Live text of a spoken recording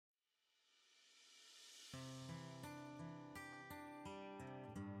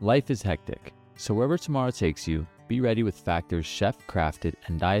Life is hectic, so wherever tomorrow takes you, be ready with Factor's chef-crafted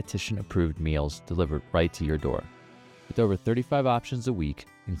and dietitian-approved meals delivered right to your door. With over 35 options a week,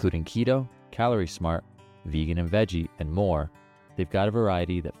 including keto, calorie smart, vegan and veggie, and more, they've got a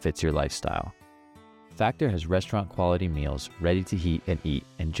variety that fits your lifestyle. Factor has restaurant-quality meals ready to heat and eat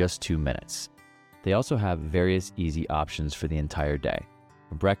in just 2 minutes. They also have various easy options for the entire day,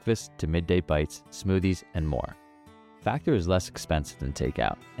 from breakfast to midday bites, smoothies, and more. Factor is less expensive than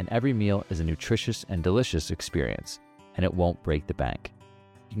takeout, and every meal is a nutritious and delicious experience, and it won't break the bank.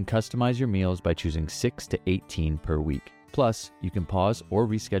 You can customize your meals by choosing 6 to 18 per week. Plus, you can pause or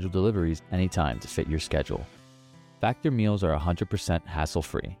reschedule deliveries anytime to fit your schedule. Factor meals are 100%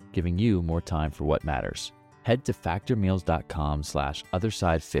 hassle-free, giving you more time for what matters. Head to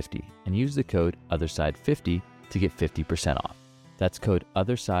factormeals.com/otherside50 and use the code otherside50 to get 50% off. That's code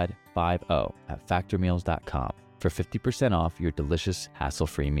otherside50 at factormeals.com for 50% off your delicious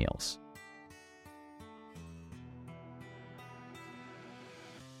hassle-free meals.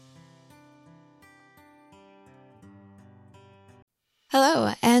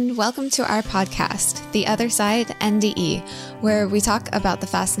 Hello, and welcome to our podcast, The Other Side NDE, where we talk about the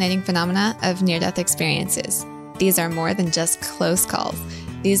fascinating phenomena of near-death experiences. These are more than just close calls.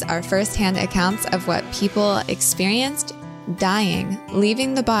 These are first-hand accounts of what people experienced dying,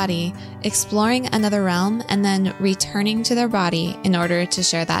 leaving the body, exploring another realm, and then returning to their body in order to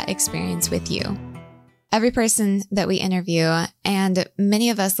share that experience with you. Every person that we interview, and many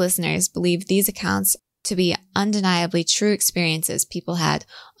of us listeners, believe these accounts to be undeniably true experiences people had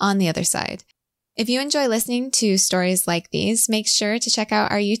on the other side. If you enjoy listening to stories like these, make sure to check out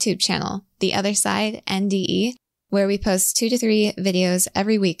our YouTube channel, The Other Side NDE, where we post 2 to 3 videos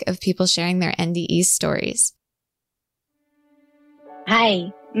every week of people sharing their NDE stories.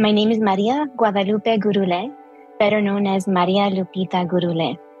 Hi, my name is Maria Guadalupe Gurule, better known as Maria Lupita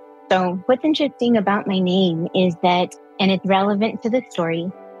Gurule. So what's interesting about my name is that, and it's relevant to the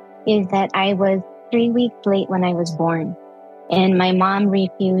story, is that I was 3 weeks late when I was born, and my mom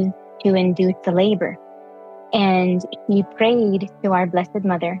refused to induce the labor. And she prayed to our Blessed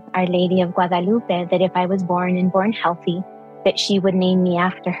Mother, Our Lady of Guadalupe, that if I was born and born healthy, that she would name me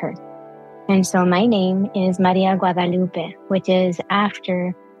after her. And so my name is Maria Guadalupe, which is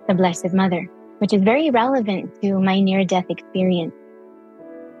after the Blessed Mother, which is very relevant to my near-death experience.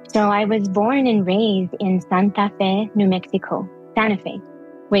 So I was born and raised in Santa Fe, New Mexico, Santa Fe,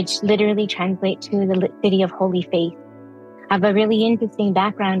 which literally translates to the city of Holy Faith. I have a really interesting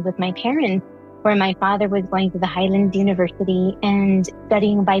background with my parents, where my father was going to the Highlands University and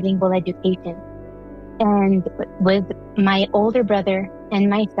studying bilingual education. And with my older brother and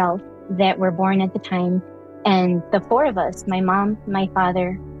myself that were born at the time, and the 4 of us, my mom, my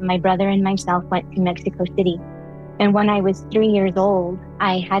father, my brother, and myself, went to Mexico City. And when I was 3 years old,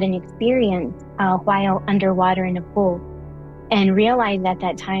 I had an experience while underwater in a pool, and realized at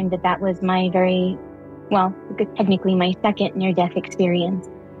that time that that was my technically my second near-death experience.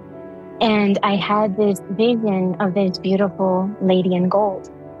 And I had this vision of this beautiful lady in gold.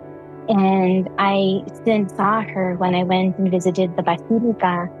 And I then saw her when I went and visited the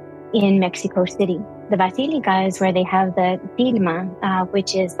Basilica in Mexico City. The Basilica is where they have the tilma,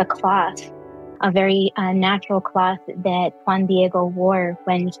 which is the cloth, a very natural cloth that Juan Diego wore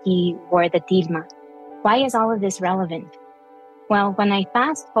when he wore the tilma. Why is all of this relevant? Well, when I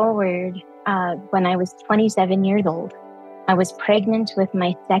fast forward, when I was 27 years old, I was pregnant with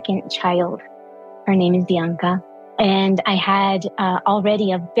my second child. Her name is Bianca. And I had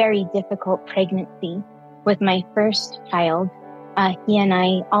already a very difficult pregnancy with my first child. He and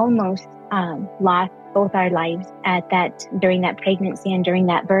I almost lost both our lives during that pregnancy and during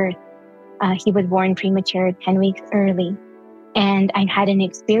that birth. He was born premature, 10 weeks early. And I had an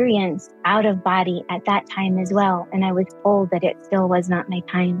experience out of body at that time as well. And I was told that it still was not my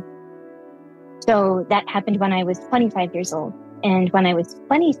time. So that happened when I was 25 years old. And when I was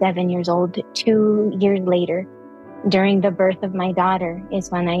 27 years old, 2 years later, during the birth of my daughter, is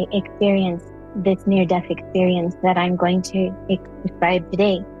when I experienced this near-death experience that I'm going to describe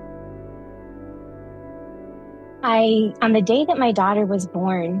today. On the day that my daughter was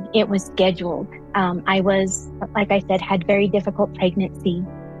born, it was scheduled. I was, like I said, had very difficult pregnancy.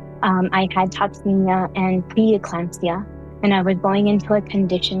 I had toxemia and preeclampsia, and I was going into a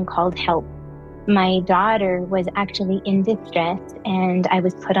condition called HELP. My daughter was actually in distress, and I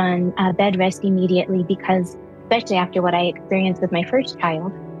was put on bed rest immediately because, especially after what I experienced with my first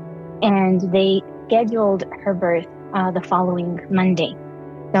child, and they scheduled her birth the following Monday.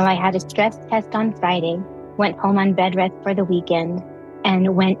 So I had a stress test on Friday, went home on bed rest for the weekend,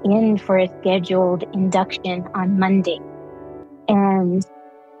 and went in for a scheduled induction on Monday. And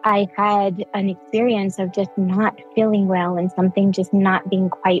I had an experience of just not feeling well and something just not being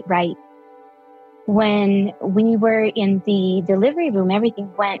quite right. When we were in the delivery room,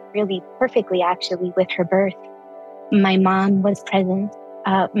 everything went really perfectly, actually, with her birth. My mom was present.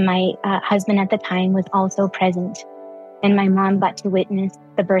 My husband at the time was also present. And my mom got to witness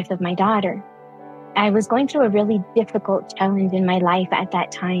the birth of my daughter. I was going through a really difficult challenge in my life at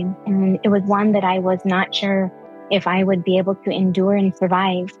that time. And it was one that I was not sure if I would be able to endure and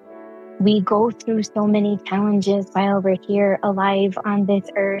survive. We go through so many challenges while we're here alive on this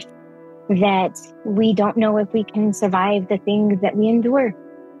earth that we don't know if we can survive the things that we endure.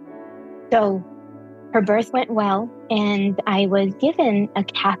 So her birth went well, and I was given a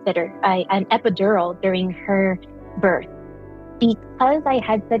catheter, an epidural during her birth. Because I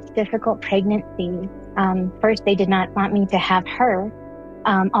had such difficult pregnancies, first they did not want me to have her,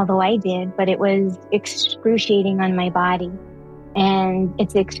 although I did, but it was excruciating on my body. And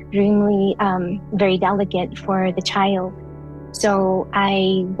it's extremely, very delicate for the child. So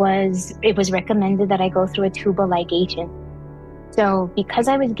it was recommended that I go through a tubal ligation. So because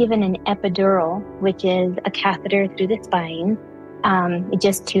I was given an epidural, which is a catheter through the spine,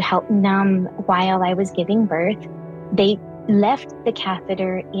 just to help numb while I was giving birth, they left the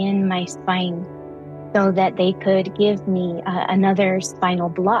catheter in my spine so that they could give me another spinal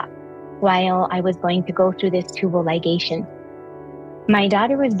block while I was going to go through this tubal ligation. My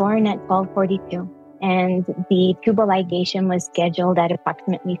daughter was born at 12:42, and the tubal ligation was scheduled at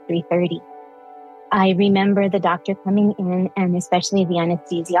approximately 3:30. I remember the doctor coming in, and especially the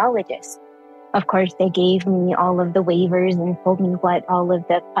anesthesiologist. Of course, they gave me all of the waivers and told me what all of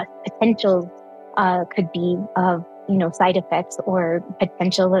the potentials could be of, side effects or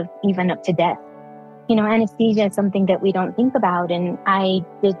potential of even up to death. Anesthesia is something that we don't think about, and I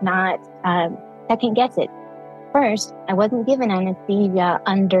did not second guess it. First, I wasn't given anesthesia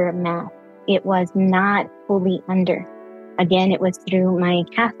under mask. It was not fully under. Again, it was through my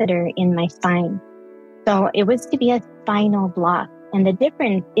catheter in my spine. So it was to be a spinal block. And the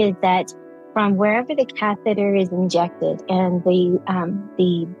difference is that from wherever the catheter is injected and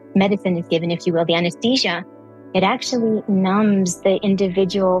the medicine is given, if you will, the anesthesia, it actually numbs the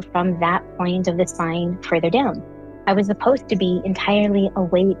individual from that point of the spine further down. I was supposed to be entirely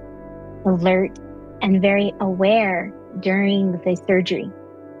awake, alert, and very aware during the surgery.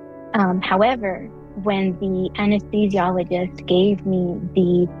 However, when the anesthesiologist gave me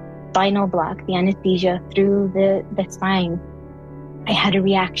the spinal block, the anesthesia through the spine, I had a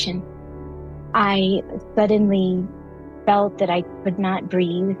reaction. I suddenly felt that I could not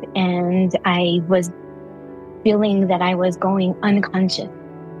breathe, and I was feeling that I was going unconscious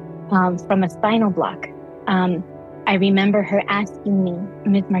from a spinal block. I remember her asking me,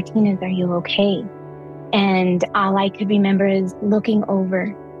 "Ms. Martinez, are you okay?" And all I could remember is looking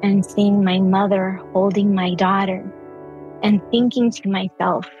over and seeing my mother holding my daughter and thinking to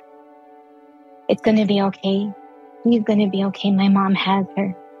myself, it's going to be okay. She's going to be okay. My mom has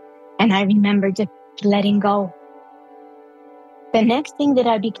her. And I remember just letting go. The next thing that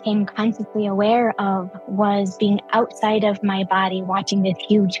I became consciously aware of was being outside of my body, watching this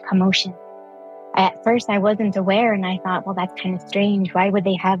huge commotion. At first, I wasn't aware, and I thought, well, that's kind of strange. Why would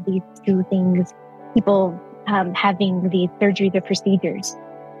they have these two things, people having these surgeries or procedures?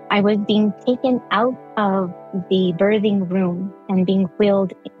 I was being taken out of the birthing room and being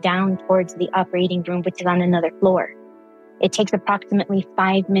wheeled down towards the operating room, which is on another floor. It takes approximately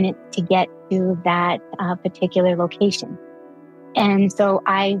 5 minutes to get to that particular location. And so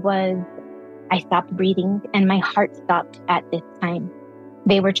I stopped breathing, and my heart stopped at this time.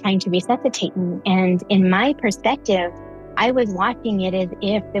 They were trying to resuscitate me. And in my perspective, I was watching it as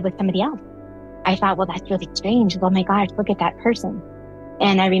if there was somebody else. I thought, well, that's really strange. Oh my gosh, look at that person.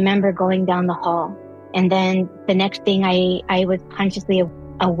 And I remember going down the hall. And then the next thing I was consciously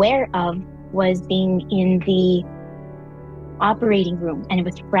aware of was being in the operating room, and it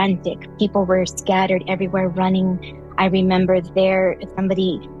was frantic. People were scattered everywhere running. I remember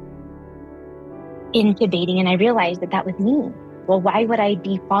somebody intubating, and I realized that was me. Well, why would I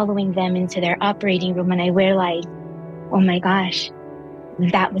be following them into their operating room? And I realized, oh my gosh,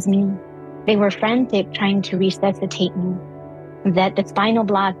 that was me. They were frantic trying to resuscitate me. That the spinal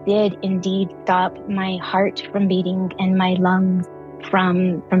block did indeed stop my heart from beating and my lungs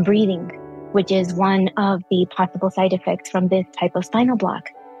from breathing, which is one of the possible side effects from this type of spinal block.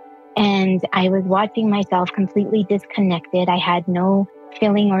 And I was watching myself completely disconnected. I had no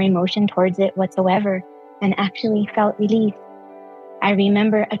feeling or emotion towards it whatsoever, and actually felt relief. I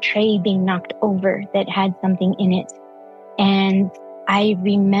remember a tray being knocked over that had something in it. And I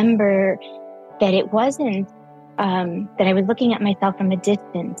remember that it wasn't that I was looking at myself from a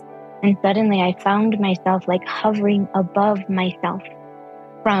distance. And suddenly I found myself like hovering above myself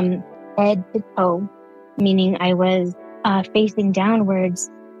from head to toe, meaning I was facing downwards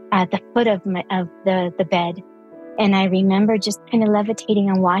at the foot of the bed. And I remember just kind of levitating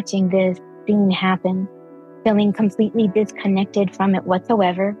and watching this scene happen, feeling completely disconnected from it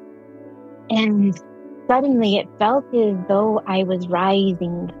whatsoever. And suddenly it felt as though I was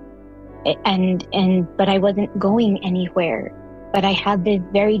rising but I wasn't going anywhere. But I had this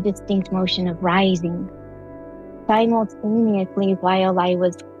very distinct motion of rising. Simultaneously, while I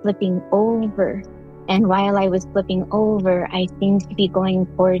was flipping over, and while I was flipping over, I seemed to be going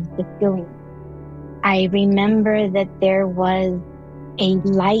towards the ceiling. I remember that there was a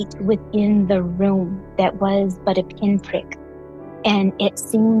light within the room that was but a pinprick, and it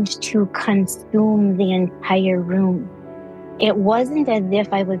seemed to consume the entire room. It wasn't as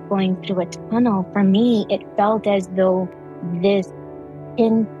if I was going through a tunnel. For me, it felt as though this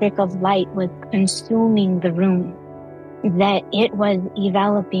pinprick of light was consuming the room, that it was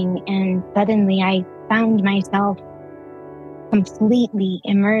enveloping, and suddenly I found myself completely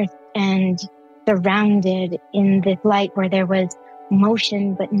immersed and surrounded in this light where there was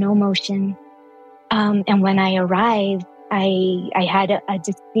motion but no motion. And when I arrived, I had a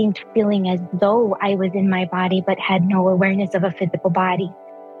distinct feeling as though I was in my body but had no awareness of a physical body.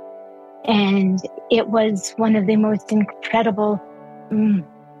 And it was one of the most incredible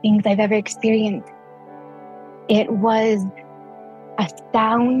things I've ever experienced. It was a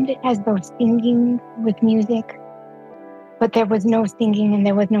sound as though singing with music, but there was no singing and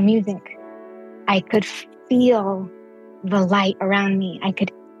there was no music. I could feel the light around me. I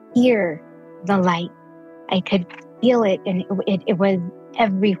could hear the light. I could feel it, and it was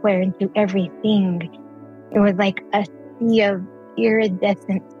everywhere and through everything. It was like a sea of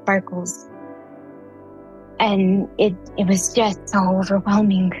iridescent sparkles. And it was just so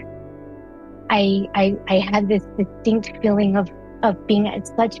overwhelming. I had this distinct feeling of being at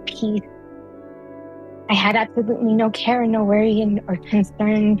such peace. I had absolutely no care, no worry or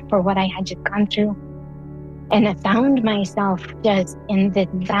concern for what I had just gone through. And I found myself just in this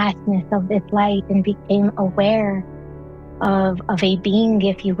vastness of this light and became aware of a being,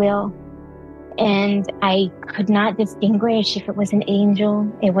 if you will. And I could not distinguish if it was an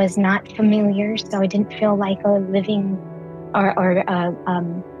angel. It was not familiar, so I didn't feel like a living or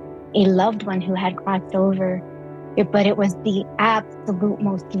a loved one who had crossed over. But it was the absolute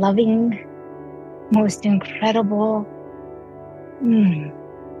most loving, most incredible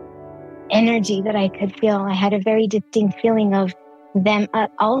energy that I could feel. I had a very distinct feeling of them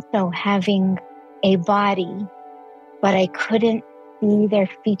also having a body, but I couldn't see their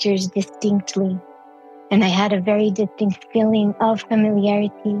features distinctly. And I had a very distinct feeling of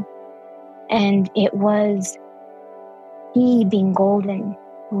familiarity. And it was he being golden,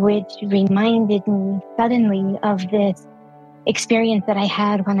 which reminded me suddenly of this experience that I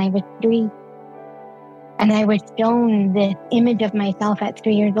had when I was 3. And I was shown this image of myself at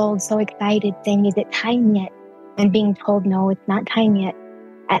 3 years old, so excited, saying, "Is it time yet?" And being told, "No, it's not time yet."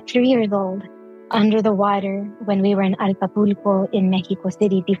 At 3 years old, under the water, when we were in Acapulco in Mexico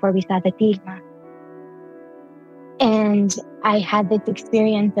City before we saw the Tilma. And I had this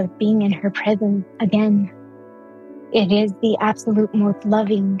experience of being in her presence again. It is the absolute most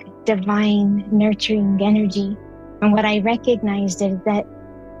loving, divine, nurturing energy. And what I recognized is that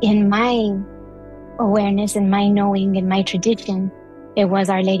in my awareness and my knowing and my tradition, it was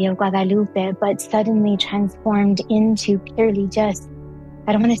Our Lady of Guadalupe, but suddenly transformed into purely just,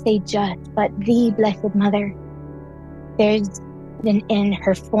 I don't want to say just, but the Blessed Mother. And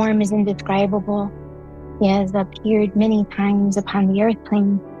her form is indescribable. She has appeared many times upon the earth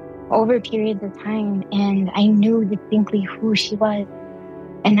plane over periods of time, and I knew distinctly who she was.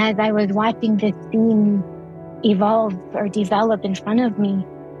 And as I was watching this scene evolve or develop in front of me,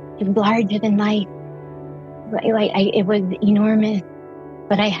 it was larger than life. It was enormous,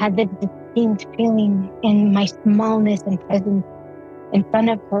 but I had this distinct feeling in my smallness and presence in front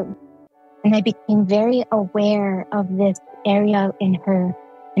of her. And I became very aware of this area in her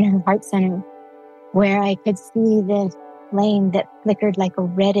heart center, where I could see this flame that flickered like a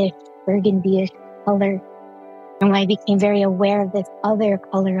reddish, burgundy-ish color. And I became very aware of this other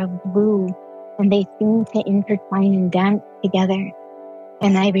color of blue, and they seemed to intertwine and dance together.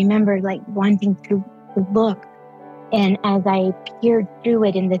 And I remember wanting to look. And as I peered through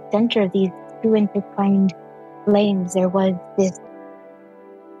it, in the center of these two intertwined flames, there was this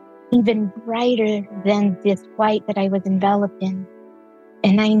even brighter than this white that I was enveloped in.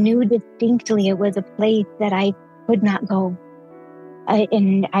 And I knew distinctly it was a place that I could not go.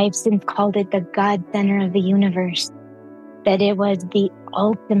 And I've since called it the God center of the universe, that it was the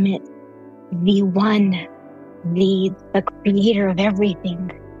ultimate, the one, the creator of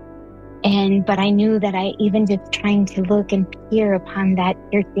everything. But I knew that even just trying to look and peer upon that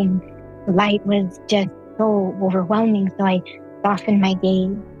piercing light was just so overwhelming. So I softened my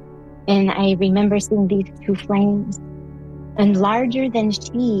gaze, and I remember seeing these two flames. And larger than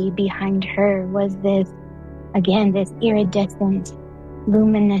she, behind her, was this iridescent,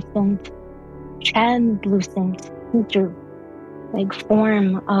 luminescent, translucent, see-through, like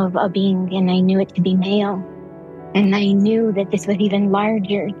form of a being. And I knew it to be male. And I knew that this was even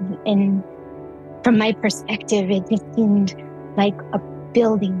larger. And from my perspective, it just seemed like a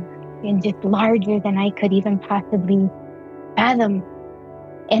building, and just larger than I could even possibly fathom.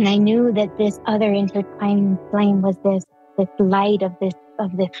 And I knew that this other intertwined flame was this light of this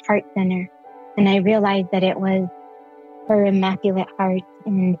heart center. And I realized that it was her immaculate heart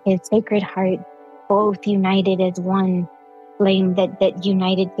and his sacred heart, both united as one flame that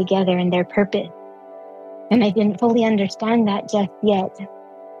united together in their purpose. And I didn't fully understand that just yet,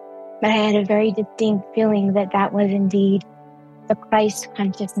 but I had a very distinct feeling that was indeed the Christ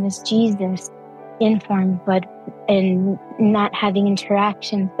consciousness, Jesus, in form, and not having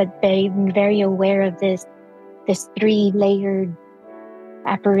interactions, but being very aware of this 3-layered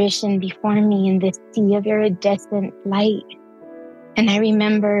apparition before me in this sea of iridescent light. And I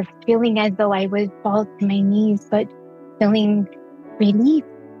remember feeling as though I would fall to my knees, but feeling relief.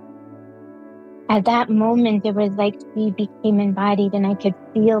 At that moment, it was like she became embodied, and I could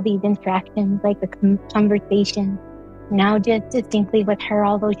feel these interactions, like a conversation, now just distinctly with her,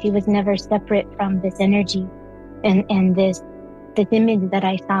 although she was never separate from this energy and this image that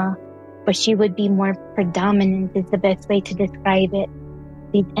I saw. But she would be more predominant, is the best way to describe it.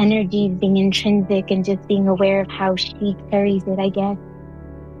 These energies being intrinsic and just being aware of how she carries it, I guess.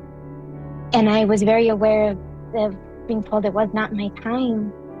 And I was very aware of being told it was not my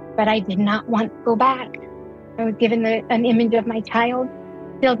time, but I did not want to go back. I was given an image of my child,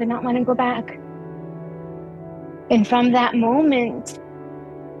 still did not want to go back. And from that moment,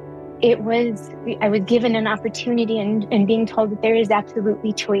 I was given an opportunity and being told that there is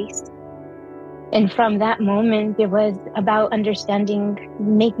absolutely choice. And from that moment, it was about understanding,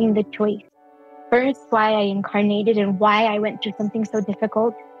 making the choice. First, why I incarnated and why I went through something so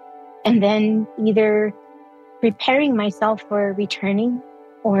difficult. And then either preparing myself for returning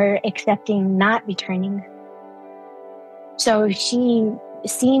or accepting not returning. So she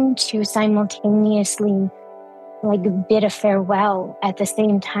seemed to simultaneously bid a farewell at the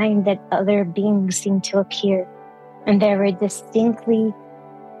same time that other beings seemed to appear. And there were distinctly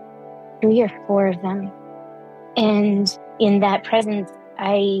 3 or 4 of them. And in that presence,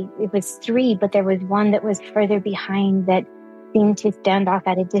 it was 3, but there was one that was further behind that seemed to stand off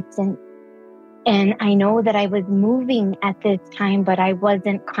at a distance. And I know that I was moving at this time, but I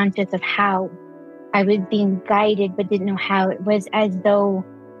wasn't conscious of how. I was being guided, but didn't know how. It was as though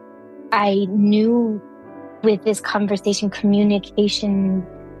I knew with this conversation, communication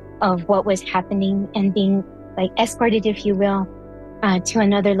of what was happening and being escorted, if you will, to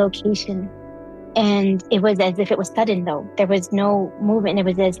another location. And it was as if it was sudden, though. There was no movement. It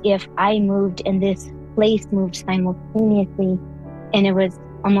was as if I moved and this place moved simultaneously. And it was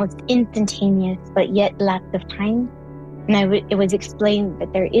almost instantaneous, but yet lapse of time. And it was explained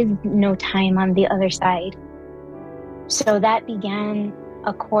that there is no time on the other side. So that began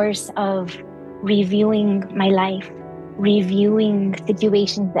a course of reviewing my life, reviewing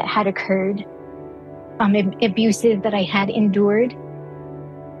situations that had occurred, abuses that I had endured,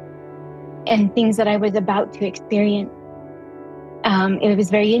 and things that I was about to experience. It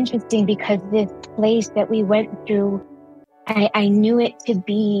was very interesting because this place that we went through, I knew it to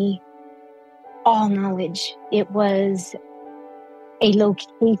be all knowledge. It was a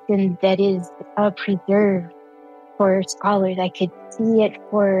location that is preserved for scholars. I could see it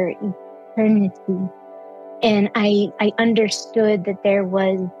for eternity. And I understood that there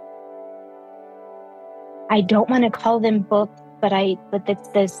was, I don't want to call them books, but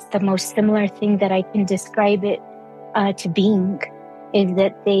that's the most similar thing that I can describe it to being, is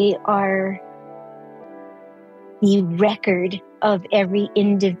that they are the record of every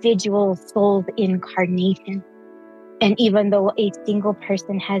individual soul's incarnation. And even though a single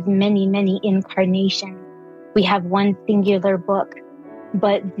person has many, many incarnations, we have one singular book,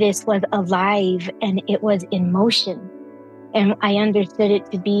 but this was alive and it was in motion. And I understood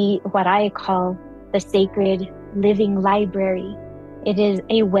it to be what I call the sacred living library. It is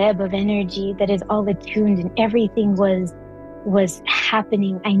a web of energy that is all attuned, and everything was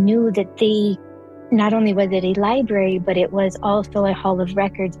happening. I knew that not only was it a library, but it was also a hall of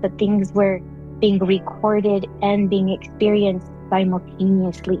records, but things were being recorded and being experienced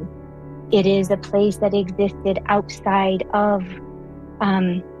simultaneously. It is a place that existed outside of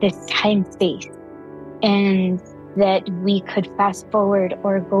this time space, and that we could fast forward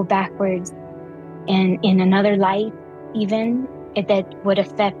or go backwards, and in another life, even that would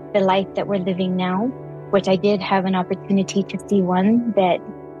affect the life that we're living now, which I did have an opportunity to see one that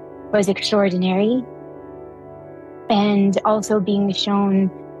was extraordinary, and also being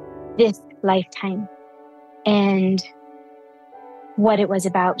shown this lifetime and what it was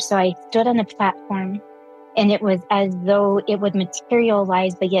about. So I stood on a platform, and it was as though it would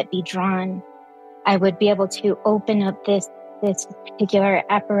materialize but yet be drawn. I would be able to open up this particular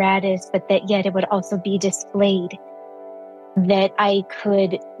apparatus, but that yet it would also be displayed, that I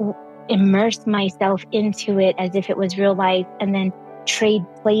could immerse myself into it as if it was real life, and then trade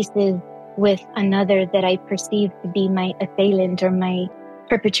places with another that I perceived to be my assailant or my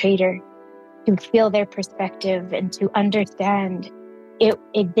perpetrator, to feel their perspective and to understand it.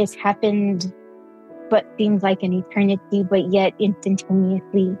 This happened what seems like an eternity, but yet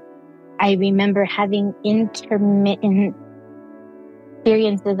instantaneously. I remember having intermittent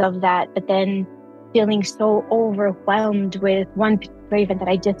experiences of that, but then feeling so overwhelmed with one particular event that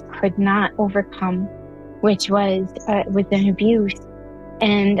I just could not overcome, which was an abuse.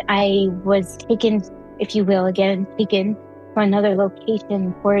 And I was taken, if you will, taken to another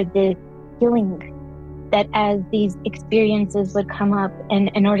location for this healing, that as these experiences would come up, and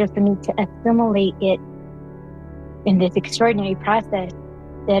in order for me to assimilate it in this extraordinary process,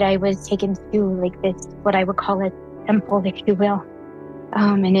 that I was taken to like this, what I would call a temple, if you will.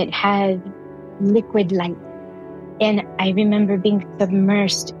 And it had liquid light. And I remember being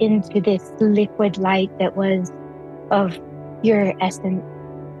submersed into this liquid light that was of pure essence.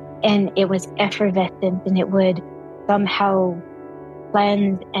 And it was effervescent, and it would somehow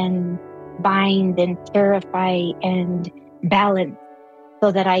cleanse and bind and purify and balance,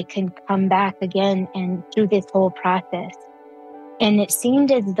 so that I can come back again and through this whole process. And it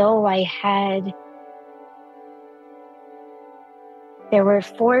seemed as though there were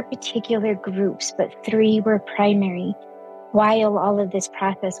 4 particular groups, but 3 were primary while all of this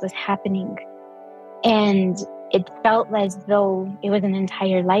process was happening. And it felt as though it was an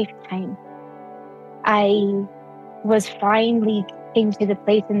entire lifetime. I was finally came to the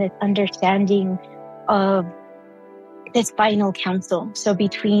place in this understanding of this final counsel. So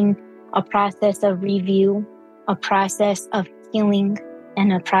between a process of review, a process of healing,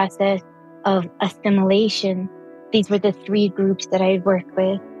 and a process of assimilation, these were the 3 groups that I worked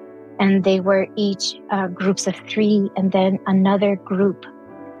with. And they were each groups of 3, and then another group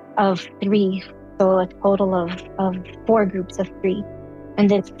of 3. So a total of 4 groups of 3. And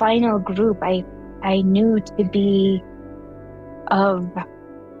this final group I knew to be of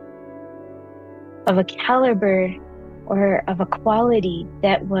a caliber or of a quality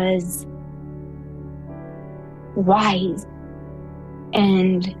that was wise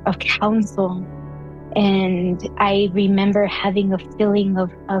and of counsel. And I remember having a feeling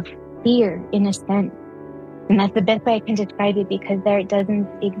of fear, in a sense. And that's the best way I can describe it, because there it doesn't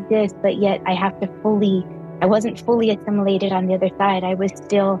exist, but yet I wasn't fully assimilated on the other side. I was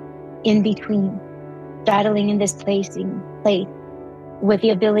still in between, straddling in this place with the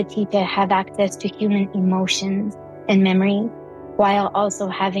ability to have access to human emotions and memory, while also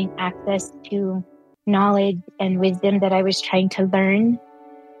having access to knowledge and wisdom that I was trying to learn.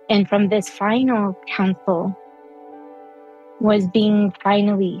 And from this final counsel was being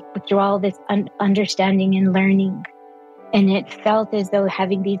finally through all this understanding and learning. And it felt as though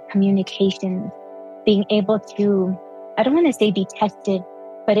having these communications, being able to, I don't want to say be tested,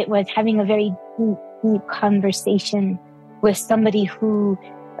 but it was having a very deep conversation with somebody who,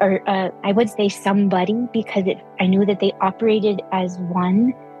 or I would say somebody, because I knew that they operated as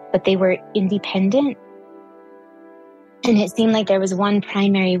one, but they were independent. And it seemed like there was one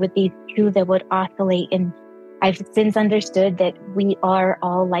primary with these 2 that would oscillate. And I've since understood that we are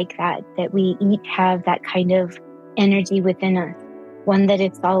all like that we each have that kind of energy within us, one that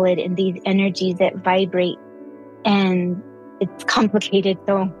is solid, and these energies that vibrate. And it's complicated,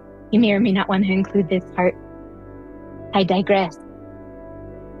 so you may or may not want to include this part. I digress.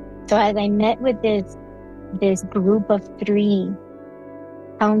 So as I met with this group of 3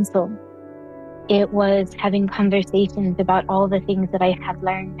 counsel, it was having conversations about all the things that I had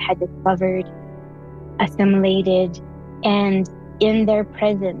learned, had discovered, assimilated, and in their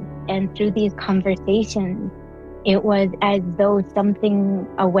presence and through these conversations, it was as though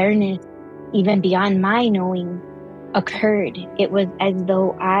awareness, even beyond my knowing, occurred. It was as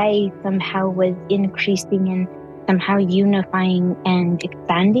though I somehow was increasing and somehow unifying and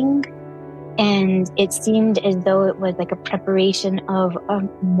expanding. And it seemed as though it was like a preparation of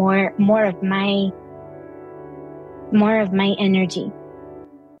more of my energy.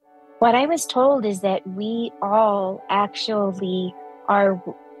 What I was told is that we all actually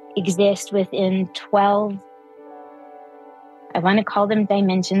exist within 12, I want to call them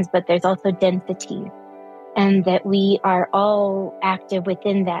dimensions, but there's also density. And that we are all active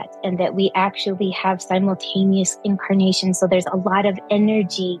within that, and that we actually have simultaneous incarnations. So there's a lot of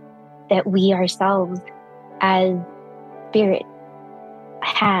energy that we ourselves as spirit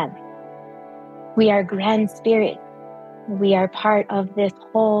have. We are grand spirit. We are part of this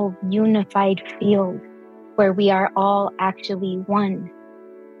whole unified field where we are all actually one.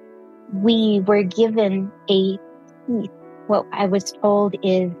 We were given a piece. What I was told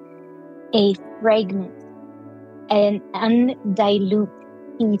is a fragment, an undiluted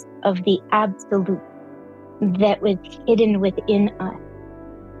piece of the absolute that was hidden within us.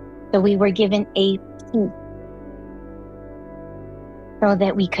 So we were given a piece so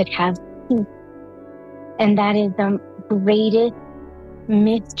that we could have peace. And that is the greatest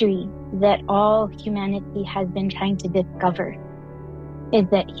mystery that all humanity has been trying to discover, is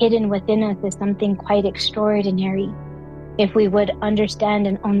that hidden within us is something quite extraordinary. If we would understand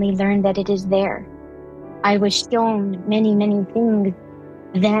and only learn that it is there. I was shown many, many things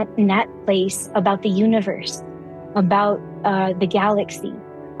in that place about the universe, about the galaxy,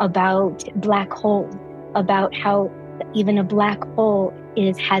 about black holes, about how even a black hole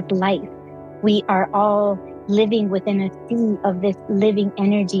has life. We are all living within a sea of this living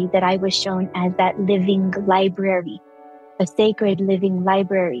energy that I was shown as that living library, a sacred living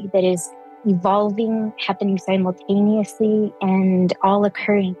library that is evolving, happening simultaneously, and all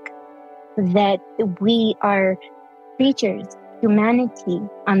occurring. That we are creatures, humanity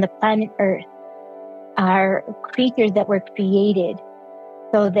on the planet Earth, are creatures that were created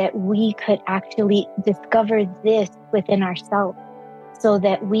so that we could actually discover this within ourselves, so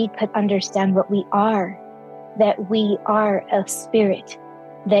that we could understand what we are, that we are a spirit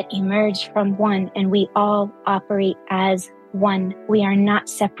that emerged from one, and we all operate as one. We are not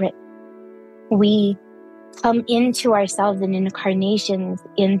separate. We come into ourselves in incarnations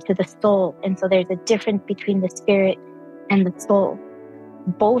into the soul. And so there's a difference between the spirit and the soul.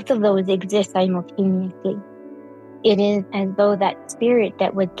 Both of those exist simultaneously. It is as though that spirit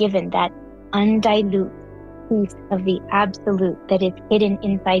that was given, that undiluted piece of the absolute that is hidden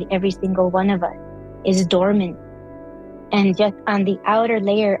inside every single one of us, is dormant. And just on the outer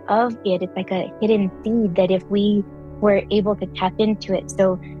layer of it, it's like a hidden seed that if we were able to tap into it.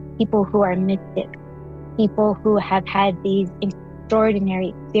 So people who are mystic, people who have had these extraordinary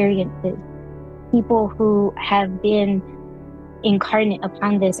experiences, people who have been incarnate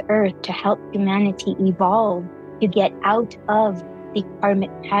upon this earth to help humanity evolve, to get out of the karmic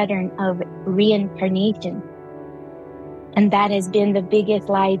pattern of reincarnation. And that has been the biggest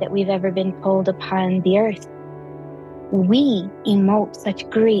lie that we've ever been told upon the earth. We emote such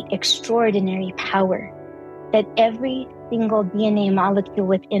great, extraordinary power that every single DNA molecule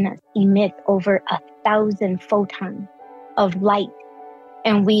within us emits over 1,000 photons of light.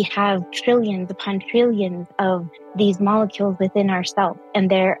 And we have trillions upon trillions of these molecules within ourselves. And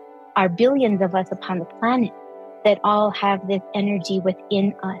there are billions of us upon the planet that all have this energy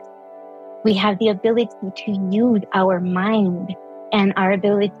within us. We have the ability to use our mind and our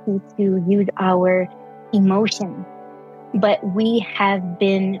ability to use our emotions. But we have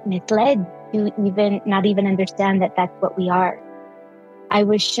been misled to not even understand that that's what we are. I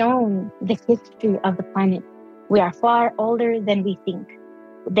was shown the history of the planet. We are far older than we think.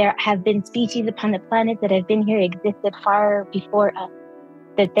 There have been species upon the planet that have been here, existed far before us.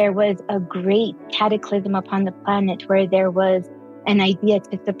 That there was a great cataclysm upon the planet where there was an idea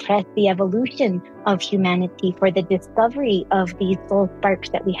to suppress the evolution of humanity for the discovery of these soul sparks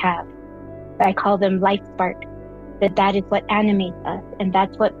that we have. I call them life sparks. That is what animates us, and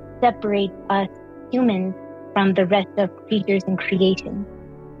that's what separates us humans from the rest of creatures in creation.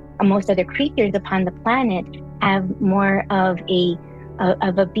 Most other creatures upon the planet have more of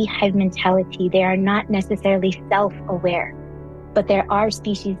a beehive mentality. They are not necessarily self-aware, but there are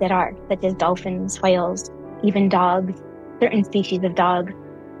species that are, such as dolphins, whales, even dogs, certain species of dogs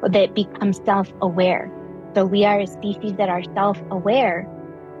that become self-aware. So we are a species that are self-aware,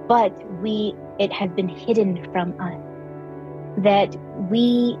 but it has been hidden from us. That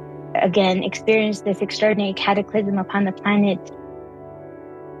we, again, experienced this extraordinary cataclysm upon the planet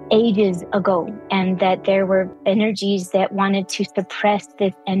ages ago, and that there were energies that wanted to suppress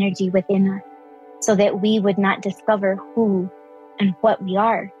this energy within us. so that we would not discover who and what we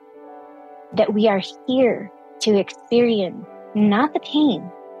are. That we are here to experience not the pain.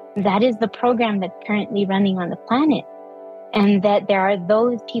 That is the program that's currently running on the planet. And that there are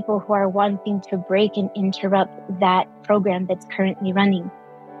those people who are wanting to break and interrupt that program that's currently running.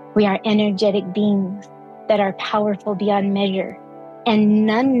 We are energetic beings that are powerful beyond measure. And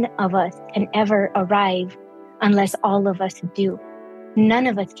none of us can ever arrive unless all of us do. None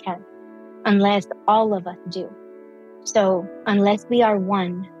of us can unless all of us do. So unless we are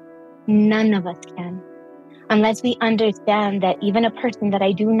one, none of us can. Unless we understand that even a person that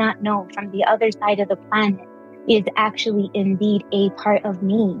I do not know from the other side of the planet is actually indeed a part of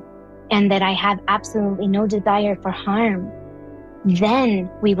me, and that I have absolutely no desire for harm, then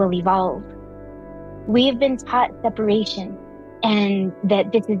we will evolve. We've been taught separation, and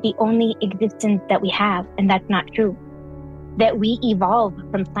that this is the only existence that we have, and that's not true. That we evolve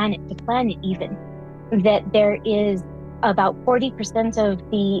from planet to planet even. That there is about 40% of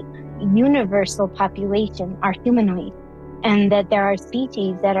the universal population are humanoid, and that there are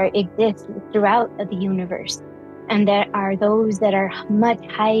species that exist throughout the universe, and there are those that are much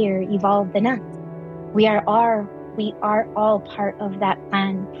higher evolved than us. We are all part of that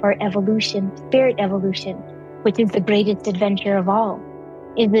plan for evolution, spirit evolution, which is the greatest adventure of all,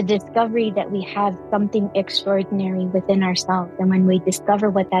 is the discovery that we have something extraordinary within ourselves. And when we discover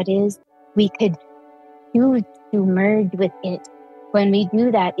what that is, we could choose to merge with it. When we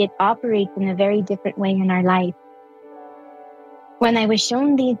do that, it operates in a very different way in our life. When I was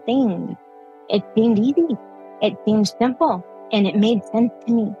shown these things, it seemed easy. It seemed simple, and it made sense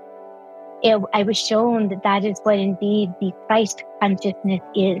to me. I was shown that is what indeed the Christ consciousness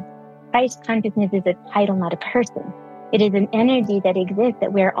is. Christ consciousness is a title, not a person. It is an energy that exists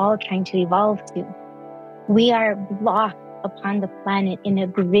that we're all trying to evolve to. We are blocked upon the planet in a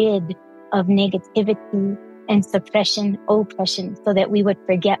grid of negativity and suppression, oppression, so that we would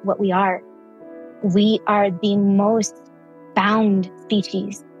forget what we are. We are the most bound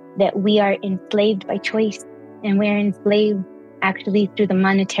species, that we are enslaved by choice, and we're enslaved actually through the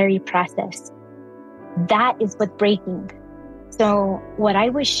monetary process. That is what's breaking. So what I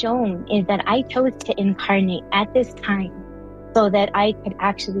was shown is that I chose to incarnate at this time so that I could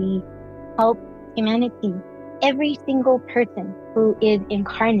actually help humanity. Every single person who is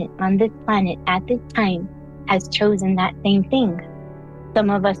incarnate on this planet at this time has chosen that same thing. Some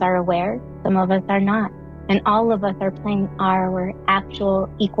of us are aware, some of us are not. And all of us are playing our actual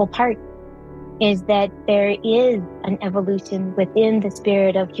equal part. Is that there is an evolution within the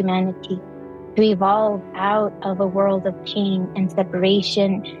spirit of humanity to evolve out of a world of pain and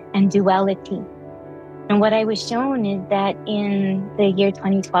separation and duality. And what I was shown is that in the year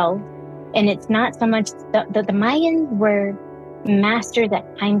 2012, and it's not so much the Mayans were masters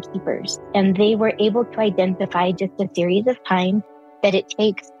at timekeepers, and they were able to identify just a series of time that it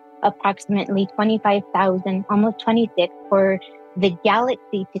takes approximately 25,000, almost 26, for the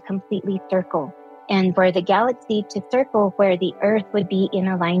galaxy to completely circle, and for the galaxy to circle where the Earth would be in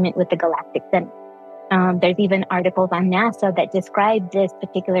alignment with the galactic center. There's even articles on NASA that describe this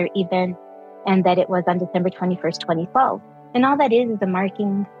particular event, and that it was on December 21st, 2012. And all that is a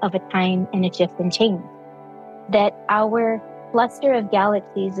marking of a time and a shift and change. That our cluster of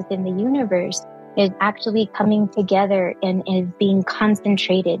galaxies within the universe is actually coming together and is being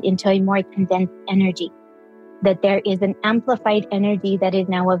concentrated into a more condensed energy. That there is an amplified energy that is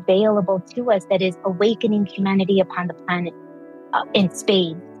now available to us that is awakening humanity upon the planet in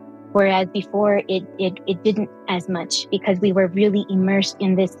spades. Whereas before it didn't as much, because we were really immersed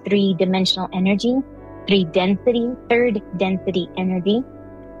in this three-dimensional energy, third density energy.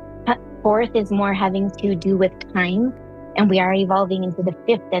 Fourth is more having to do with time, and we are evolving into the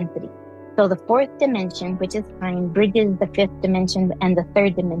fifth density. So the fourth dimension, which is time, bridges the fifth dimension and the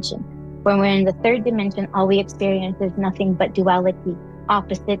third dimension. When we're in the third dimension, all we experience is nothing but duality,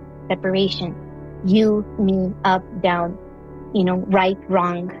 opposite, separation. You, me, up, down, right,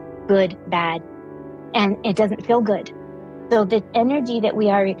 wrong, good, bad. And it doesn't feel good. So this energy that we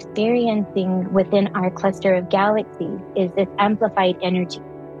are experiencing within our cluster of galaxies is this amplified energy.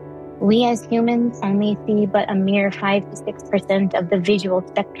 We as humans only see but a mere 5 to 6% of the visual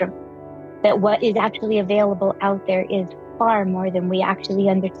spectrum. That what is actually available out there is far more than we actually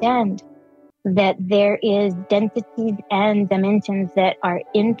understand. That there is densities and dimensions that are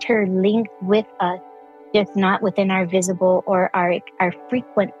interlinked with us, just not within our visible or our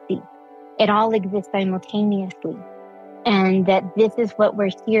frequency. It all exists simultaneously. And that this is what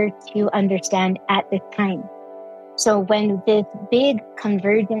we're here to understand at this time. So when this big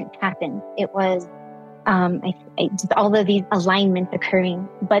convergence happened, it was Just all of these alignments occurring,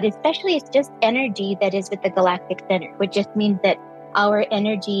 but especially it's just energy that is with the galactic center, which just means that our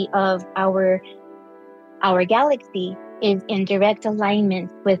energy of our galaxy is in direct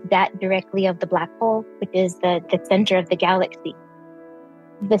alignment with that directly of the black hole, which is the center of the galaxy.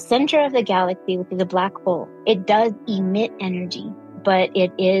 The center of the galaxy, which is a black hole, it does emit energy, but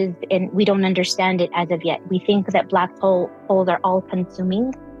it is, and we don't understand it as of yet. We think that black holes are all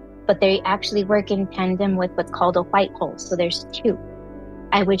consuming, but they actually work in tandem with what's called a white hole. So there's two.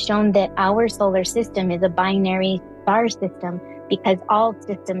 I was shown that our solar system is a binary star system because all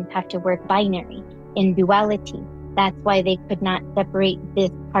systems have to work binary in duality. That's why they could not separate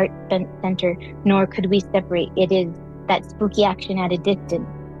this heart center, nor could we separate. It is that spooky action at a distance.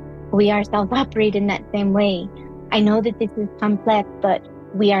 We ourselves operate in that same way. I know that this is complex, but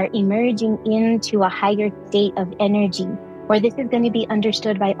we are emerging into a higher state of energy where this is going to be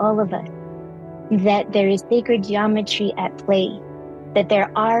understood by all of us, that there is sacred geometry at play, that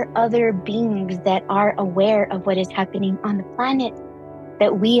there are other beings that are aware of what is happening on the planet,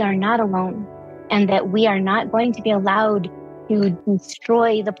 that we are not alone, and that we are not going to be allowed to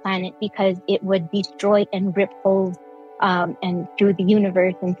destroy the planet because it would destroy and rip holes and through the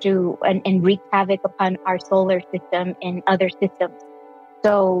universe and wreak havoc upon our solar system and other systems.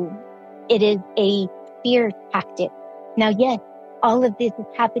 So it is a fear tactic. Now, yes, all of this is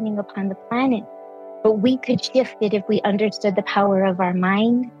happening upon the planet, but we could shift it if we understood the power of our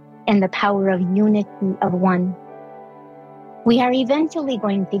mind and the power of unity of one. We are eventually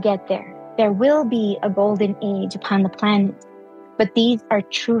going to get there. There will be a golden age upon the planet, but these are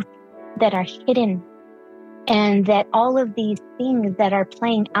truths that are hidden, and that all of these things that are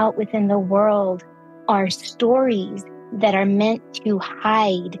playing out within the world are stories that are meant to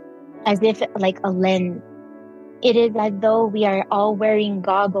hide as if like a lens. It is as though we are all wearing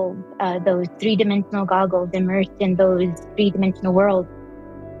goggles, those three-dimensional goggles immersed in those three-dimensional worlds,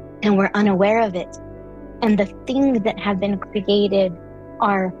 and we're unaware of it. And the things that have been created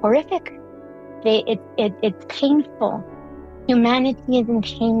are horrific. It's painful. Humanity is in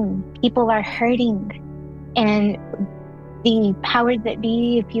pain. People are hurting. And the powers that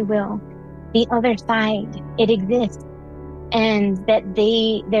be, if you will, the other side, it exists. And that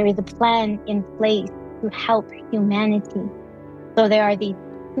there is a plan in place to help humanity. So there are these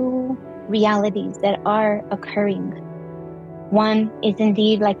two realities that are occurring. One is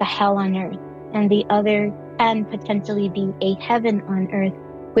indeed like a hell on earth, and the other can potentially be a heaven on earth,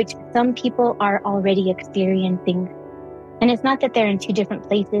 which some people are already experiencing. And it's not that they're in two different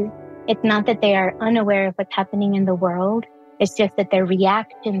places. It's not that they are unaware of what's happening in the world. It's just that their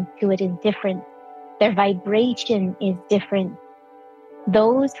reaction to it is different. Their vibration is different.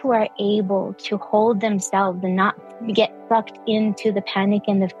 Those who are able to hold themselves and not get sucked into the panic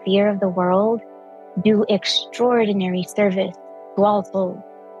and the fear of the world do extraordinary service to all souls.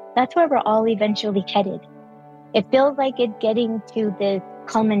 That's where we're all eventually headed. It feels like it's getting to this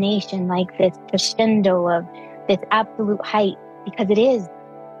culmination, like this crescendo of this absolute height, because it is.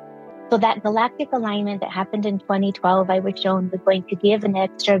 So that galactic alignment that happened in 2012, I was shown, was going to give an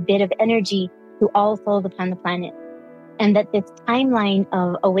extra bit of energy to all souls upon the planet. And that this timeline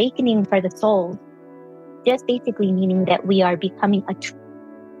of awakening for the souls, just basically meaning that we are becoming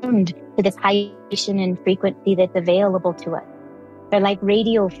attuned to this high vibration and frequency that's available to us. They're like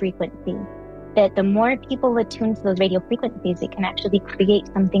radio frequencies, that the more people attune to those radio frequencies, it can actually create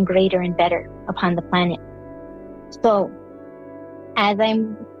something greater and better upon the planet. So as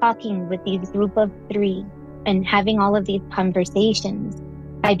I'm talking with these group of three and having all of these conversations,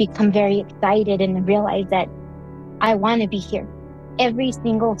 I become very excited and realize that I want to be here. Every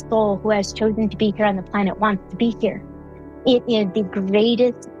single soul who has chosen to be here on the planet wants to be here. It is the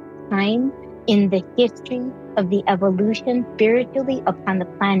greatest time in the history of the evolution spiritually upon the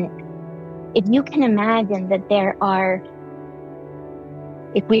planet. If you can imagine that there are,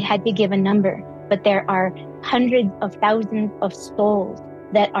 if we had to give a number, but there are hundreds of thousands of souls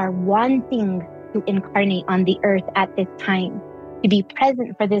that are wanting to incarnate on the earth at this time, to be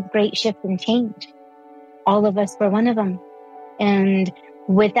present for this great shift and change. All of us were one of them. And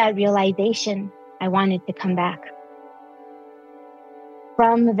with that realization, I wanted to come back.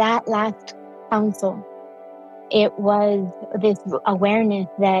 From that last council, it was this awareness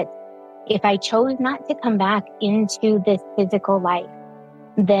that if I chose not to come back into this physical life,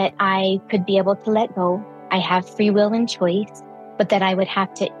 that I could be able to let go. I have free will and choice, but that I would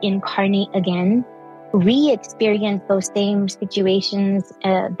have to incarnate again, re-experience those same situations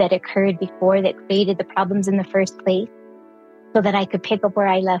that occurred before that created the problems in the first place, so that I could pick up where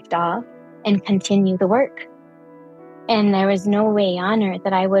I left off and continue the work. And there was no way on earth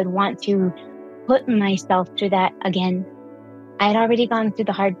that I would want to put myself through that again. I had already gone through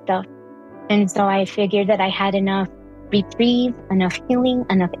the hard stuff. And so I figured that I had enough reprieve, enough healing,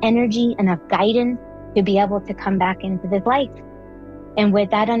 enough energy, enough guidance to be able to come back into this life. And with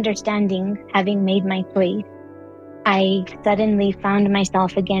that understanding, having made my choice, I suddenly found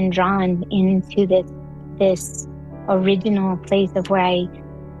myself again drawn into this original place of where I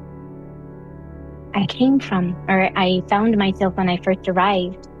came from, or I found myself when I first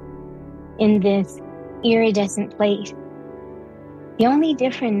arrived, in this iridescent place. The only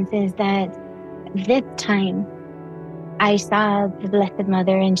difference is that this time I saw the Blessed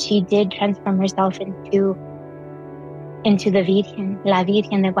Mother, and she did transform herself into the Virgen, La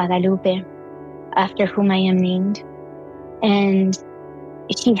Virgen de Guadalupe, after whom I am named. And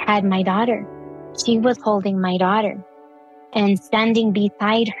she had my daughter. She was holding my daughter. And standing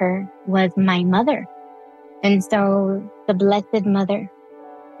beside her was my mother. And so the Blessed Mother,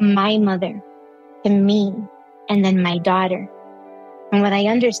 my mother, to me, and then my daughter. And what I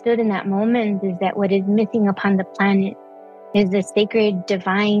understood in that moment is that what is missing upon the planet is the sacred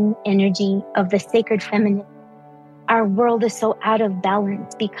divine energy of the sacred feminine. Our world is so out of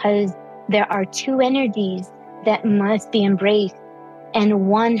balance because there are two energies that must be embraced, and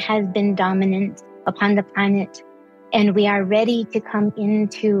one has been dominant upon the planet. And we are ready to come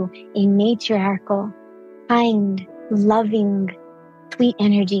into a matriarchal, kind, loving, sweet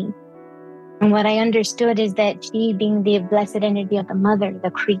energy. And what I understood is that she, being the blessed energy of the mother, the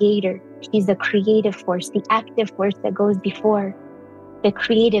creator, she's the creative force, the active force that goes before, the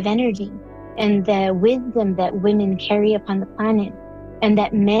creative energy and the wisdom that women carry upon the planet, and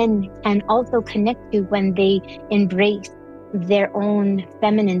that men can also connect to when they embrace their own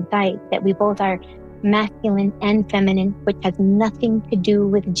feminine side, that we both are masculine and feminine, which has nothing to do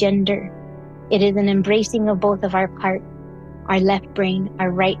with gender. It is an embracing of both of our parts, our left brain,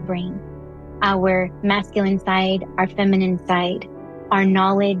 our right brain, our masculine side, our feminine side, our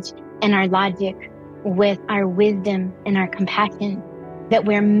knowledge and our logic with our wisdom and our compassion, that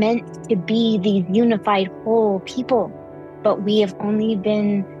we're meant to be these unified whole people, but we have only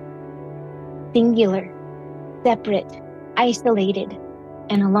been singular, separate, isolated,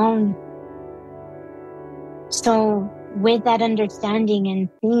 and alone. So with that understanding and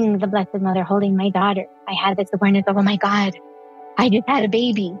seeing the Blessed Mother holding my daughter, I had this awareness of, oh my God, I just had a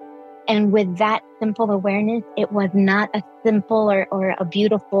baby. And with that simple awareness, it was not a simple or a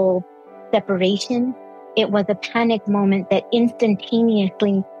beautiful separation. It was a panic moment that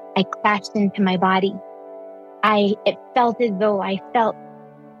instantaneously I crashed into my body. It felt as though I felt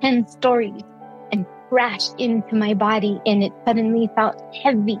 10 stories and crashed into my body, and it suddenly felt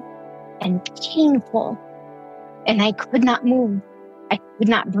heavy and painful. And I could not move. I could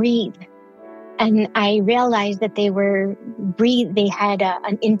not breathe. And I realized that they had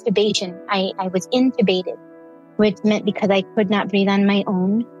an intubation. I was intubated, which meant because I could not breathe on my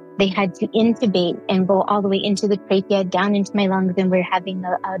own, they had to intubate and go all the way into the trachea, down into my lungs, and we're having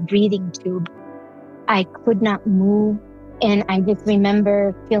a breathing tube. I could not move. And I just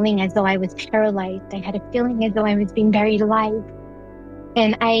remember feeling as though I was paralyzed. I had a feeling as though I was being buried alive.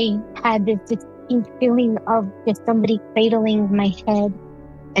 And I had this distinct feeling of just somebody cradling my head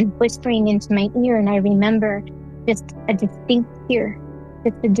and whispering into my ear. And I remember just a distinct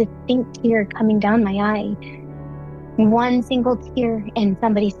tear coming down my eye. One single tear, and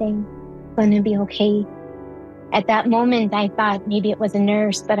somebody saying, "Gonna be okay." At that moment, I thought maybe it was a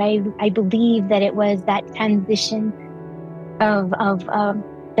nurse, but I believe that it was that transition of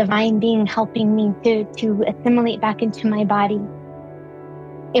divine being helping me to assimilate back into my body.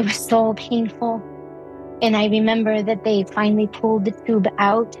 It was so painful. And I remember that they finally pulled the tube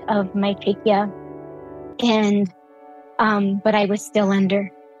out of my trachea, but I was still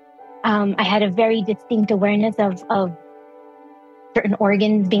under. I had a very distinct awareness of certain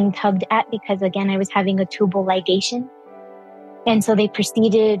organs being tugged at because, again, I was having a tubal ligation. And so they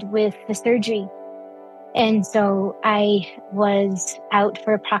proceeded with the surgery. And so I was out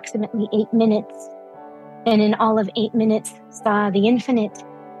for approximately 8 minutes. And in all of 8 minutes, saw the infinite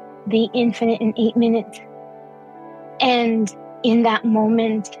in 8 minutes. And in that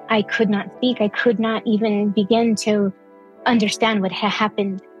moment, I could not speak. I could not even begin to understand what had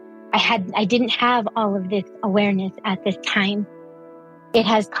happened. I didn't have all of this awareness at this time. It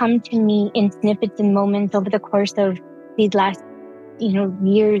has come to me in snippets and moments over the course of these last,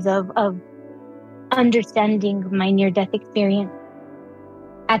 years of understanding my near-death experience.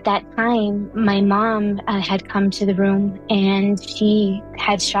 At that time, my mom had come to the room, and she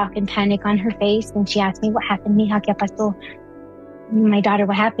had shock and panic on her face, and she asked me, "What happened, mija? ¿Qué pasó?" My daughter,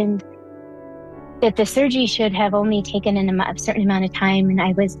 what happened? that the surgery should have only taken a certain amount of time, and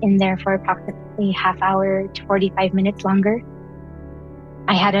I was in there for approximately half hour to 45 minutes longer.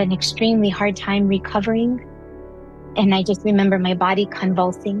 I had an extremely hard time recovering, and I just remember my body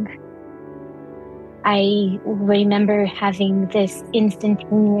convulsing. I remember having this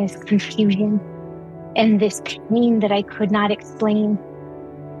instantaneous confusion and this pain that I could not explain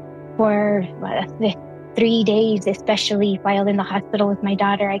for the 3 days, especially while in the hospital with my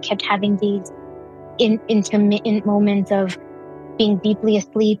daughter. I kept having these intermittent moments of being deeply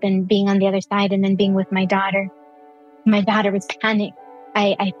asleep and being on the other side and then being with my daughter. My daughter was panicked.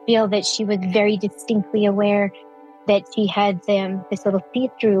 I feel that she was very distinctly aware that she had this little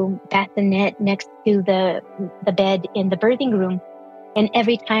see-through bassinet next to the bed in the birthing room. And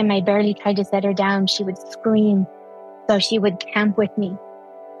every time I barely tried to set her down, she would scream. So she would camp with me.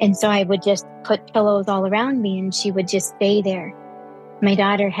 And so I would just put pillows all around me and she would just stay there. My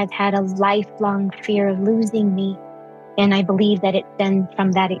daughter has had a lifelong fear of losing me. And I believe that it stems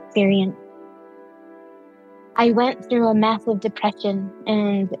from that experience. I went through a massive depression,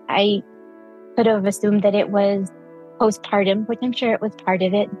 and I could have assumed that it was postpartum, which I'm sure it was part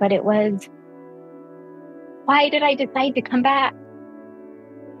of it, but it was, why did I decide to come back?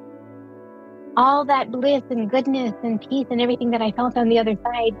 All that bliss and goodness and peace and everything that I felt on the other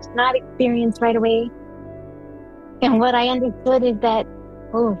side, not experienced right away. And what I understood is that,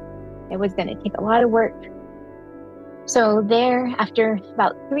 it was going to take a lot of work. So there, after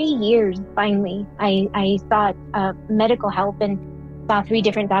about 3 years, finally, I sought medical help and saw 3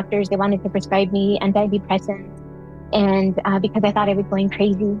 different doctors. They wanted to prescribe me antidepressants, and because I thought I was going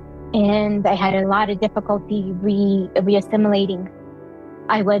crazy, and I had a lot of difficulty reassimilating.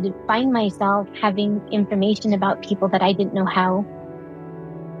 I would find myself having information about people that I didn't know how.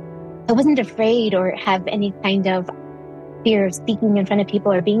 I wasn't afraid or have any kind of fear of speaking in front of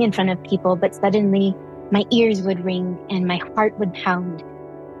people or being in front of people, but suddenly my ears would ring and my heart would pound,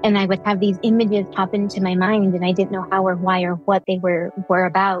 and I would have these images pop into my mind, and I didn't know how or why or what they were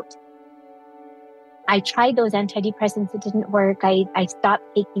about. I tried those antidepressants. It didn't work. I stopped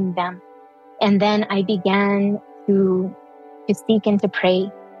taking them. And then I began to seek and to pray.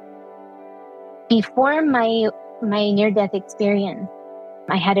 Before my near-death experience,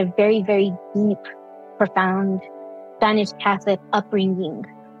 I had a very, very deep, profound Spanish Catholic upbringing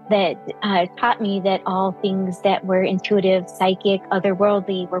that taught me that all things that were intuitive, psychic,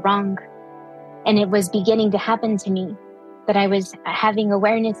 otherworldly were wrong. And it was beginning to happen to me, that I was having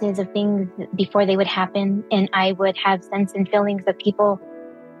awarenesses of things before they would happen. And I would have sense and feelings of people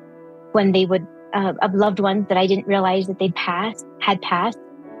when they would, of loved ones that I didn't realize that had passed.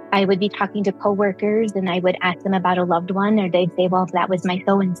 I would be talking to coworkers and I would ask them about a loved one, or they'd say, well, that was my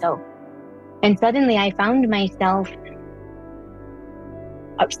so-and-so. And suddenly I found myself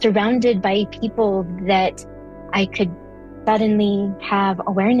surrounded by people that I could suddenly have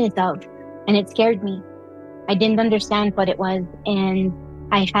awareness of, and it scared me. I didn't understand what it was, and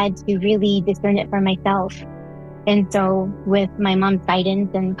I had to really discern it for myself. And so with my mom's guidance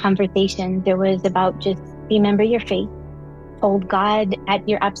and conversations, there was about just remember your faith, hold God at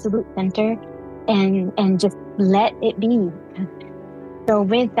your absolute center, and just let it be. So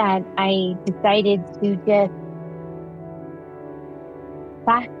with that, I decided to just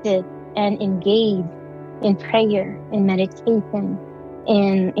practice and engage in prayer, in meditation,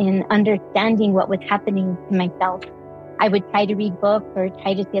 in understanding what was happening to myself. I would try to read books or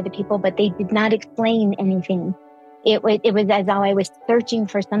try to see other people, but they did not explain anything. It was as though I was searching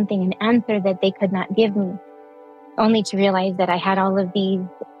for something, an answer that they could not give me, only to realize that I had all of these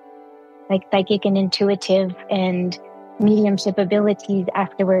like psychic and intuitive and mediumship abilities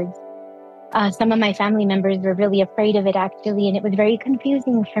afterwards. Some of my family members were really afraid of it, actually, and it was very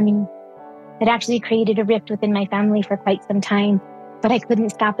confusing for me. It actually created a rift within my family for quite some time, but I couldn't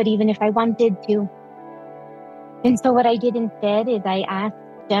stop it even if I wanted to. And so what I did instead is I asked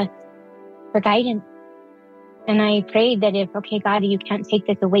just for guidance. And I prayed that if, okay, God, you can't take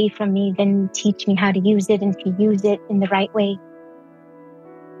this away from me, then teach me how to use it and to use it in the right way.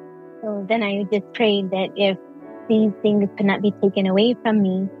 So then I just prayed that if these things could not be taken away from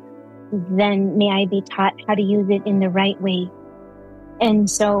me, then may I be taught how to use it in the right way. And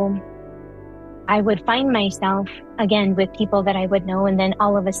so I would find myself again with people that I would know, and then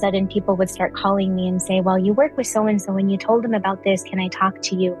all of a sudden people would start calling me and say, well, you work with so-and-so and you told them about this, can I talk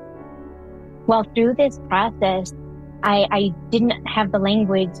to you? Well, through this process, I didn't have the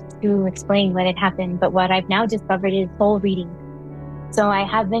language to explain what had happened, but what I've now discovered is soul reading. So I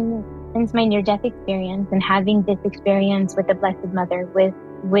have been, since my near-death experience and having this experience with the Blessed Mother, with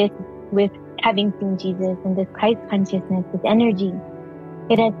having seen Jesus and this Christ consciousness, this energy,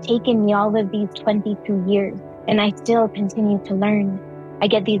 It has taken me all of these 22 years, and I still continue to learn. I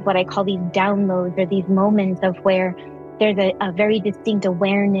get these, what I call these downloads, or these moments of where there's a very distinct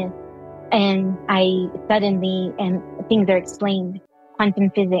awareness, and I suddenly, and things are explained,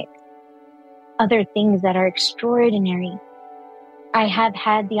 quantum physics, other things that are extraordinary. I have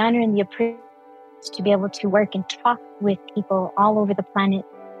had the honor and the privilege to be able to work and talk with people all over the planet,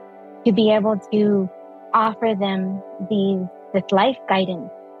 to be able to offer them this life guidance.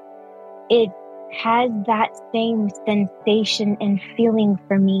 It has that same sensation and feeling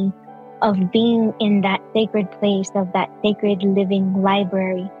for me of being in that sacred place, of that sacred living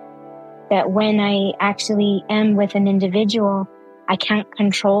library, that when I actually am with an individual, I can't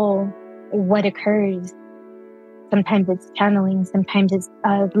control what occurs. Sometimes it's channeling, sometimes it's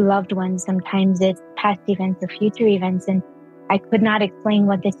loved ones, sometimes it's past events or future events, and I could not explain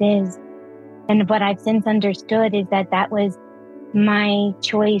what this is. And what I've since understood is that that was my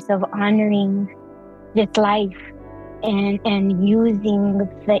choice of honoring this life and using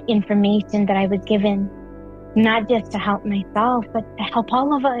the information that I was given, not just to help myself, but to help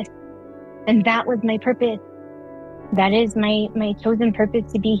all of us. And that was my purpose. That is my chosen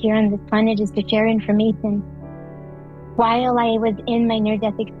purpose to be here on this planet, is to share information. While I was in my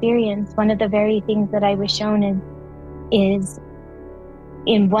near-death experience, one of the very things that I was shown is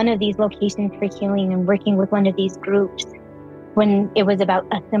in one of these locations for healing and working with one of these groups, when it was about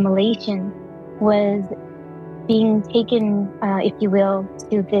assimilation, was being taken, if you will,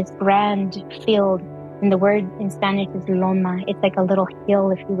 to this grand field. And the word in Spanish is loma. It's like a little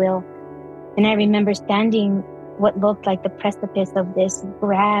hill, if you will. And I remember standing what looked like the precipice of this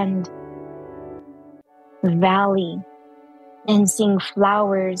grand valley and seeing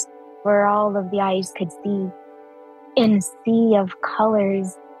flowers where all of the eyes could see, in a sea of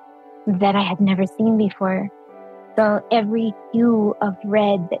colors that I had never seen before. So every hue of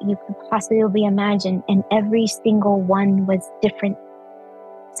red that you could possibly imagine, and every single one was different.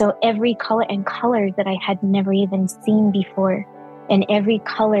 So every color, and colors that I had never even seen before, and every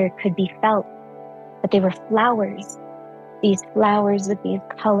color could be felt, but they were flowers, these flowers with these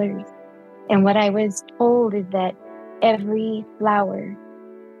colors. And what I was told is that every flower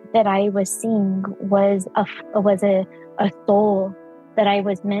that I was seeing was a soul that I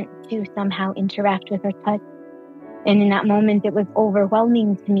was meant to somehow interact with or touch. And in that moment, it was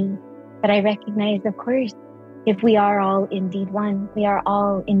overwhelming to me. But I recognized, of course, if we are all indeed one, we are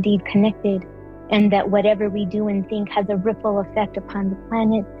all indeed connected, and that whatever we do and think has a ripple effect upon the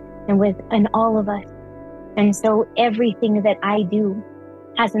planet and all of us. And so everything that I do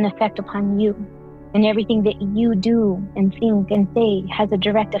has an effect upon you. And everything that you do and think and say has a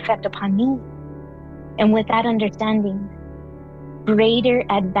direct effect upon me. And with that understanding, greater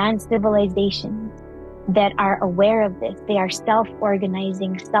advanced civilizations that are aware of this, they are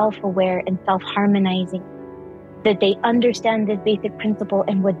self-organizing, self-aware, and self-harmonizing, that they understand this basic principle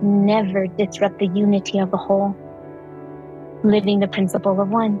and would never disrupt the unity of the whole, living the principle of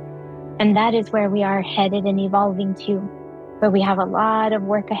one. And that is where we are headed and evolving to, where we have a lot of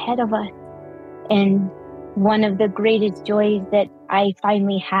work ahead of us. And one of the greatest joys that I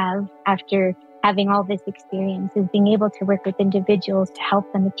finally have after having all this experience is being able to work with individuals to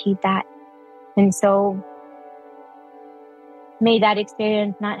help them achieve that. And so may that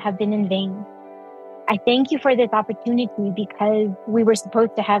experience not have been in vain. I thank you for this opportunity, because we were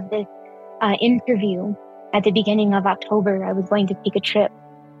supposed to have this interview at the beginning of October. I was going to take a trip.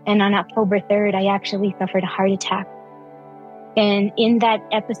 And on October 3rd, I actually suffered a heart attack. And in that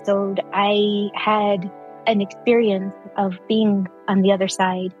episode, I had an experience of being on the other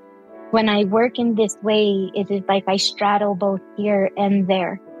side. When I work in this way, it is like I straddle both here and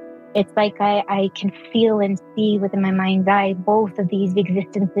there. It's like I can feel and see within my mind's eye both of these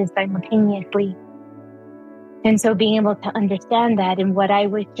existences simultaneously. And so being able to understand that, and what I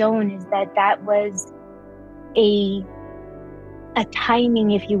was shown is that that was a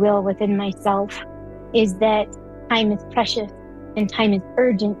timing, if you will, within myself, is that time is precious and time is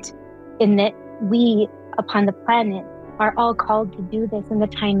urgent, in that we upon the planet are all called to do this, and the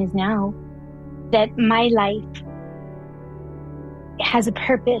time is now. That my life has a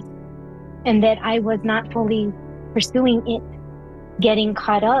purpose, and that I was not fully pursuing it, getting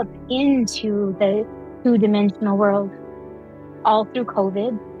caught up into the two-dimensional world. All through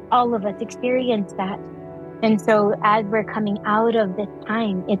COVID, all of us experienced that. And so as we're coming out of this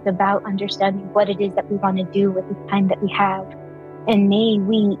time, it's about understanding what it is that we want to do with this time that we have. And may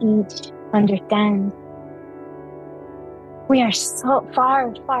we each understand we are so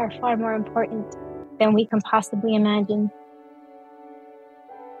far, far, far more important than we can possibly imagine.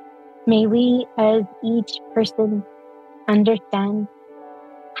 May we, as each person, understand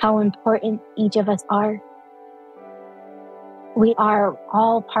how important each of us are. We are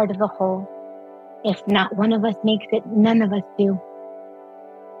all part of the whole. If not one of us makes it, none of us do.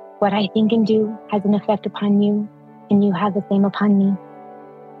 What I think and do has an effect upon you, and you have the same upon me.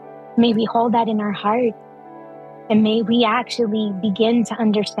 May we hold that in our hearts, and may we actually begin to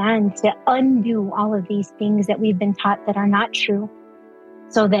understand, to undo all of these things that we've been taught that are not true,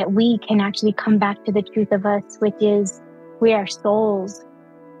 so that we can actually come back to the truth of us, which is we are souls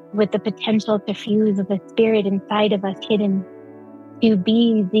with the potential to fuse with a spirit inside of us hidden, to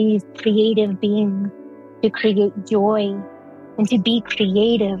be these creative beings, to create joy, and to be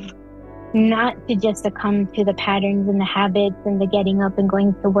creative, not to just succumb to the patterns and the habits and the getting up and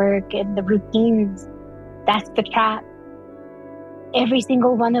going to work and the routines. That's the trap. Every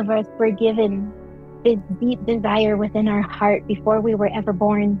single one of us were given this deep desire within our heart before we were ever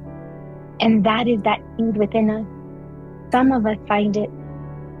born. And that is that seed within us. Some of us find it.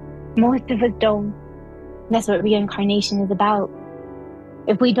 Most of us don't. That's what reincarnation is about.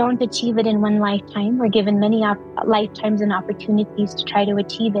 If we don't achieve it in one lifetime, we're given many lifetimes and opportunities to try to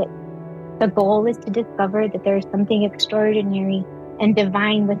achieve it. The goal is to discover that there is something extraordinary and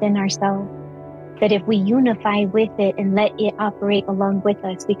divine within ourselves, that if we unify with it and let it operate along with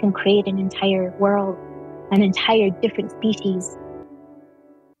us, we can create an entire world, an entire different species.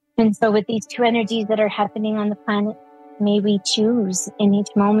 And so with these two energies that are happening on the planet, may we choose in each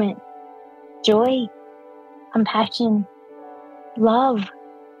moment joy, compassion, love.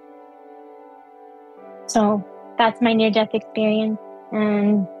 So that's my near-death experience.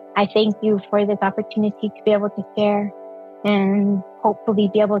 And I thank you for this opportunity to be able to share and hopefully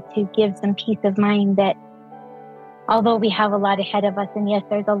be able to give some peace of mind that although we have a lot ahead of us, and yes,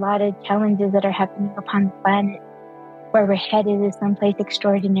 there's a lot of challenges that are happening upon the planet, where we're headed is someplace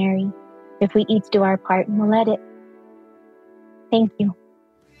extraordinary if we each do our part and we'll let it. Thank you.